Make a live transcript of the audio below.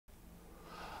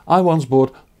I once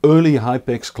bought early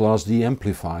Hypex Class D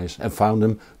amplifiers and found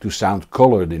them to sound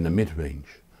coloured in the mid-range.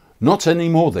 Not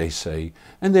anymore, they say,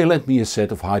 and they lent me a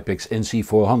set of Hypex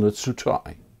NC400s to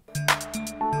try.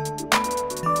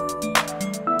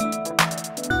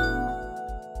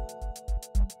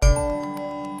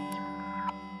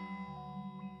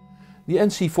 The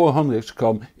NC400s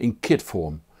come in kit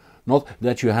form, not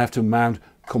that you have to mount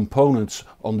components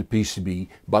on the PCB,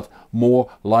 but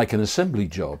more like an assembly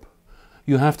job.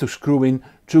 You have to screw in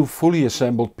two fully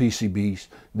assembled PCBs,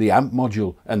 the amp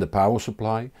module and the power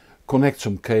supply, connect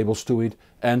some cables to it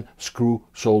and screw,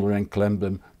 solder and clamp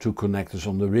them to connectors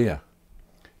on the rear.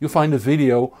 You'll find a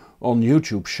video on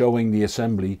YouTube showing the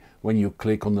assembly when you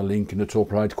click on the link in the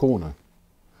top right corner.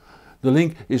 The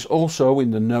link is also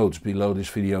in the notes below this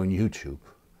video on YouTube.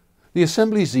 The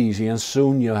assembly is easy and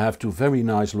soon you have two very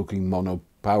nice looking mono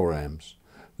power amps.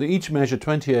 They each measure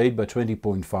 28 by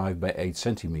 20.5 by 8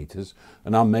 cm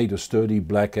and are made of sturdy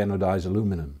black anodized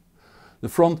aluminum. The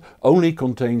front only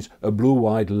contains a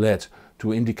blue-white LED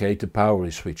to indicate the power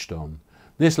is switched on.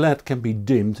 This LED can be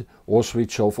dimmed or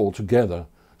switched off altogether,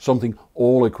 something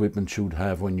all equipment should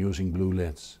have when using blue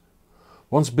LEDs.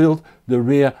 Once built, the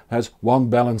rear has one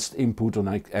balanced input on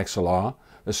XLR,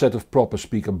 a set of proper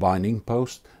speaker binding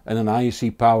posts and an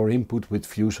IEC power input with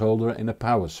fuse holder and a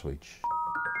power switch.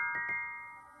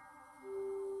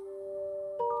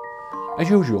 As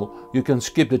usual, you can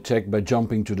skip the tech by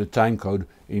jumping to the timecode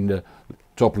in the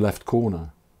top left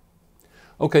corner.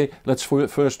 Okay, let's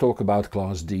first talk about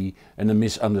Class D and the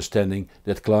misunderstanding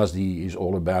that Class D is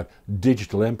all about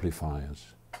digital amplifiers.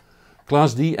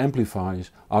 Class D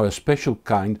amplifiers are a special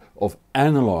kind of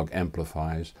analog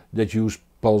amplifiers that use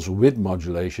pulse width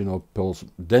modulation or pulse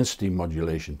density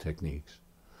modulation techniques.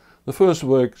 The first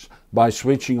works by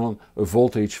switching on a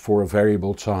voltage for a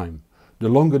variable time. The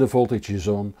longer the voltage is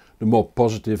on, the more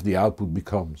positive the output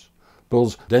becomes.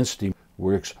 Pulse density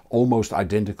works almost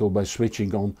identical by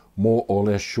switching on more or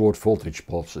less short voltage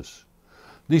pulses.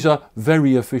 These are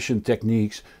very efficient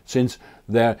techniques since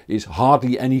there is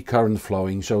hardly any current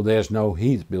flowing, so there's no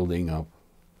heat building up.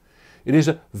 It is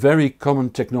a very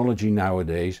common technology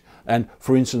nowadays and,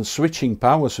 for instance, switching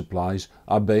power supplies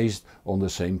are based on the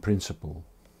same principle.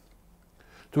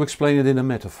 To explain it in a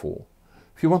metaphor,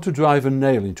 if you want to drive a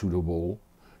nail into the wall,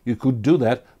 you could do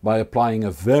that by applying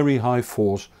a very high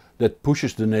force that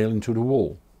pushes the nail into the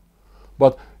wall.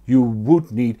 But you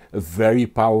would need a very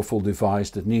powerful device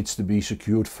that needs to be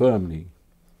secured firmly.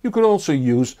 You could also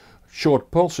use short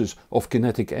pulses of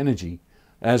kinetic energy,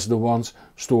 as the ones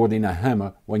stored in a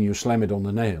hammer when you slam it on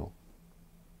the nail.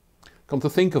 Come to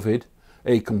think of it,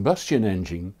 a combustion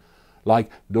engine, like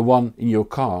the one in your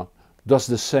car, does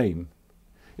the same.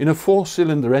 In a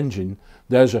 4-cylinder engine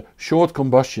there's a short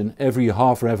combustion every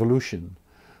half revolution.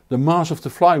 The mass of the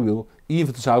flywheel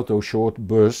evens out those short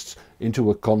bursts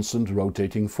into a constant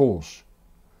rotating force.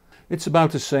 It's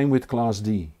about the same with Class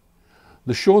D.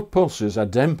 The short pulses are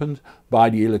dampened by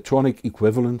the electronic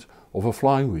equivalent of a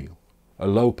flywheel, a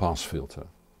low-pass filter.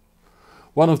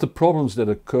 One of the problems that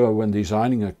occur when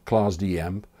designing a Class D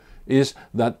amp is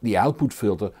that the output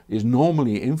filter is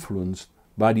normally influenced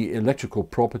by the electrical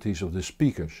properties of the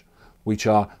speakers, which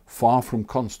are far from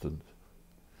constant.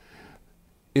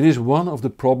 It is one of the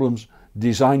problems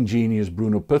design genius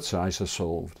Bruno Putzais has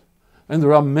solved, and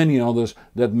there are many others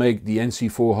that make the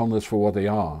NC400s for what they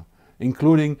are,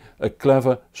 including a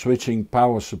clever switching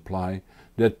power supply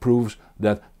that proves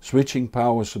that switching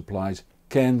power supplies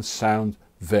can sound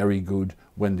very good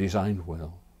when designed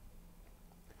well.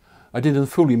 I didn't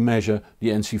fully measure the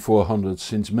NC400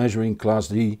 since measuring Class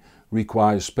D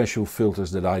requires special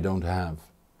filters that I don't have.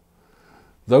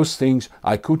 Those things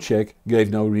I could check gave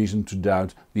no reason to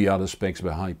doubt the other specs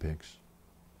by Hypex.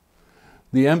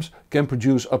 The amps can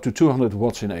produce up to 200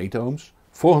 watts in 8 ohms,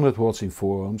 400 watts in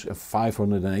 4 ohms and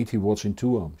 580 watts in 2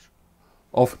 ohms.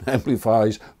 Often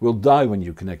amplifiers will die when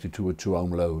you connect it to a 2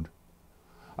 ohm load.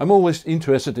 I'm always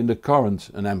interested in the current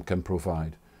an amp can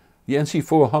provide. The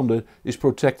NC400 is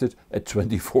protected at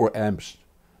 24 amps.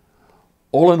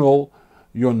 All in all,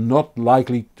 you're not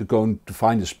likely to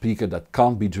find a speaker that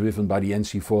can't be driven by the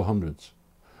NC400s.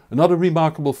 Another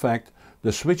remarkable fact,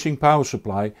 the switching power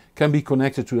supply can be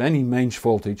connected to any mains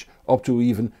voltage up to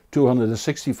even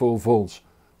 264 volts,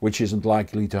 which isn't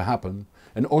likely to happen,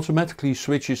 and automatically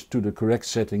switches to the correct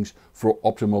settings for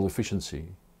optimal efficiency.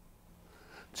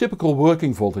 Typical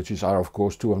working voltages are of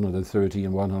course 230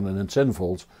 and 110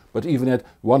 volts, but even at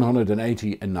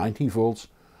 180 and 90 volts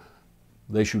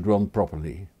they should run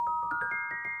properly.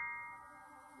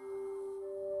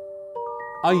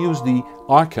 I use the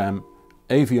Arcam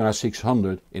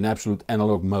AVR600 in absolute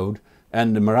analog mode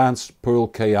and the Marantz Pearl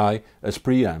KI as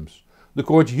preamps, the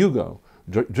chord Hugo,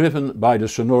 driven by the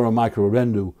Sonora Micro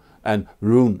Rendu and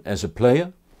Rune as a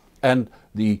player, and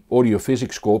the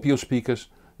Audiophysics Scorpio speakers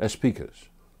as speakers.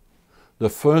 The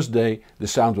first day the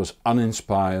sound was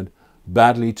uninspired,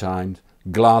 badly timed,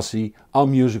 glassy,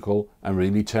 unmusical and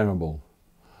really terrible.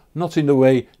 Not in the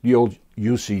way the old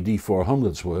UCD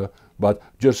 400s were, but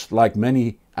just like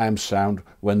many amps sound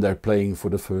when they're playing for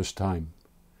the first time.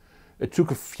 It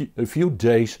took a few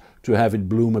days to have it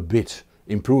bloom a bit,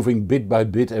 improving bit by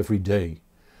bit every day.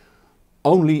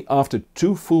 Only after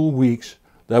 2 full weeks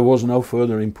there was no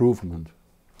further improvement.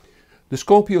 The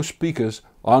Scorpio speakers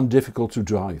aren't difficult to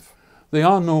drive. They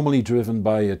are normally driven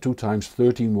by a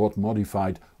 2x13 watt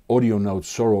modified AudioNote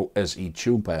Soro SE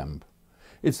tube amp.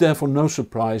 It's therefore no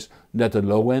surprise that the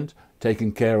low end,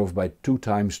 taken care of by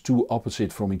 2x2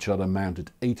 opposite from each other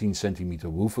mounted 18 cm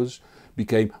woofers,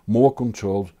 became more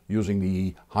controlled using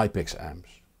the Hypex amps.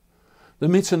 The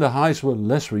mids and the highs were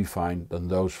less refined than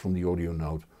those from the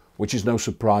AudioNote, which is no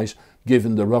surprise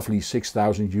given the roughly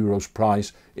 €6,000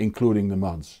 price including the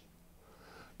mods.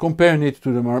 Comparing it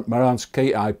to the Marantz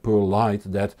KI Pearl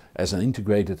Lite that as an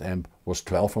integrated amp was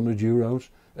 €1,200,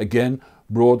 again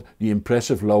brought the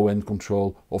impressive low-end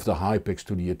control of the Hypex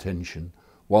to the attention,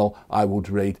 while I would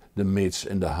rate the mids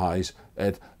and the highs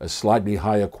at a slightly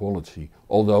higher quality,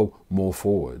 although more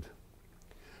forward.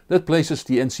 That places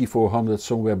the NC400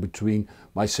 somewhere between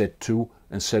my set 2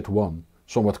 and set 1,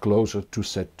 somewhat closer to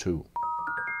set 2.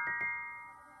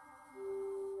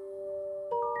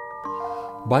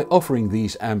 By offering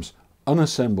these amps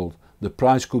unassembled, the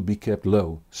price could be kept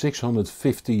low,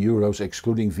 €650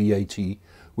 excluding VAT,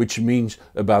 which means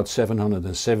about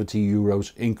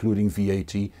 €770 including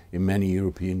VAT in many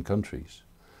European countries.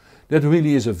 That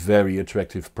really is a very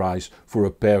attractive price for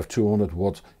a pair of 200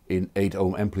 watt in 8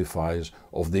 ohm amplifiers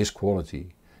of this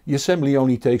quality. The assembly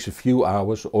only takes a few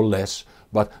hours or less,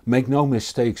 but make no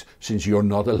mistakes since you're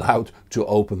not allowed to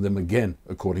open them again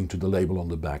according to the label on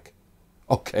the back.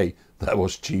 Okay, that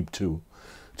was cheap too.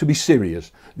 To be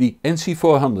serious, the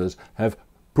NC400s have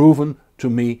proven to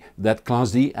me that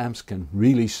Class D amps can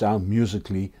really sound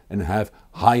musically and have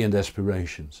high-end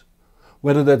aspirations.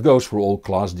 Whether that goes for all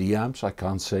Class D amps I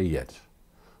can't say yet.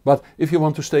 But if you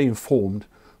want to stay informed,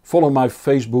 follow my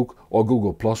Facebook or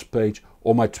Google Plus page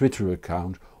or my Twitter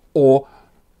account, or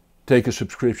take a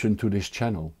subscription to this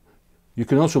channel. You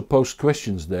can also post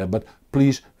questions there, but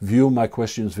please view my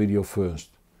questions video first.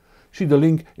 See the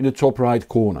link in the top right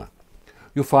corner.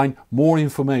 You'll find more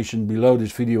information below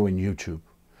this video in YouTube.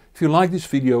 If you like this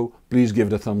video, please give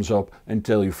it a thumbs up and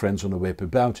tell your friends on the web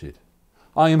about it.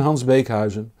 I am Hans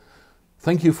Beekhuyzen.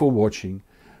 Thank you for watching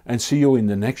and see you in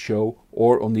the next show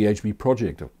or on the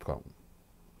hbproject.com.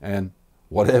 And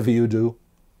whatever you do,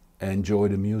 enjoy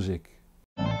the music.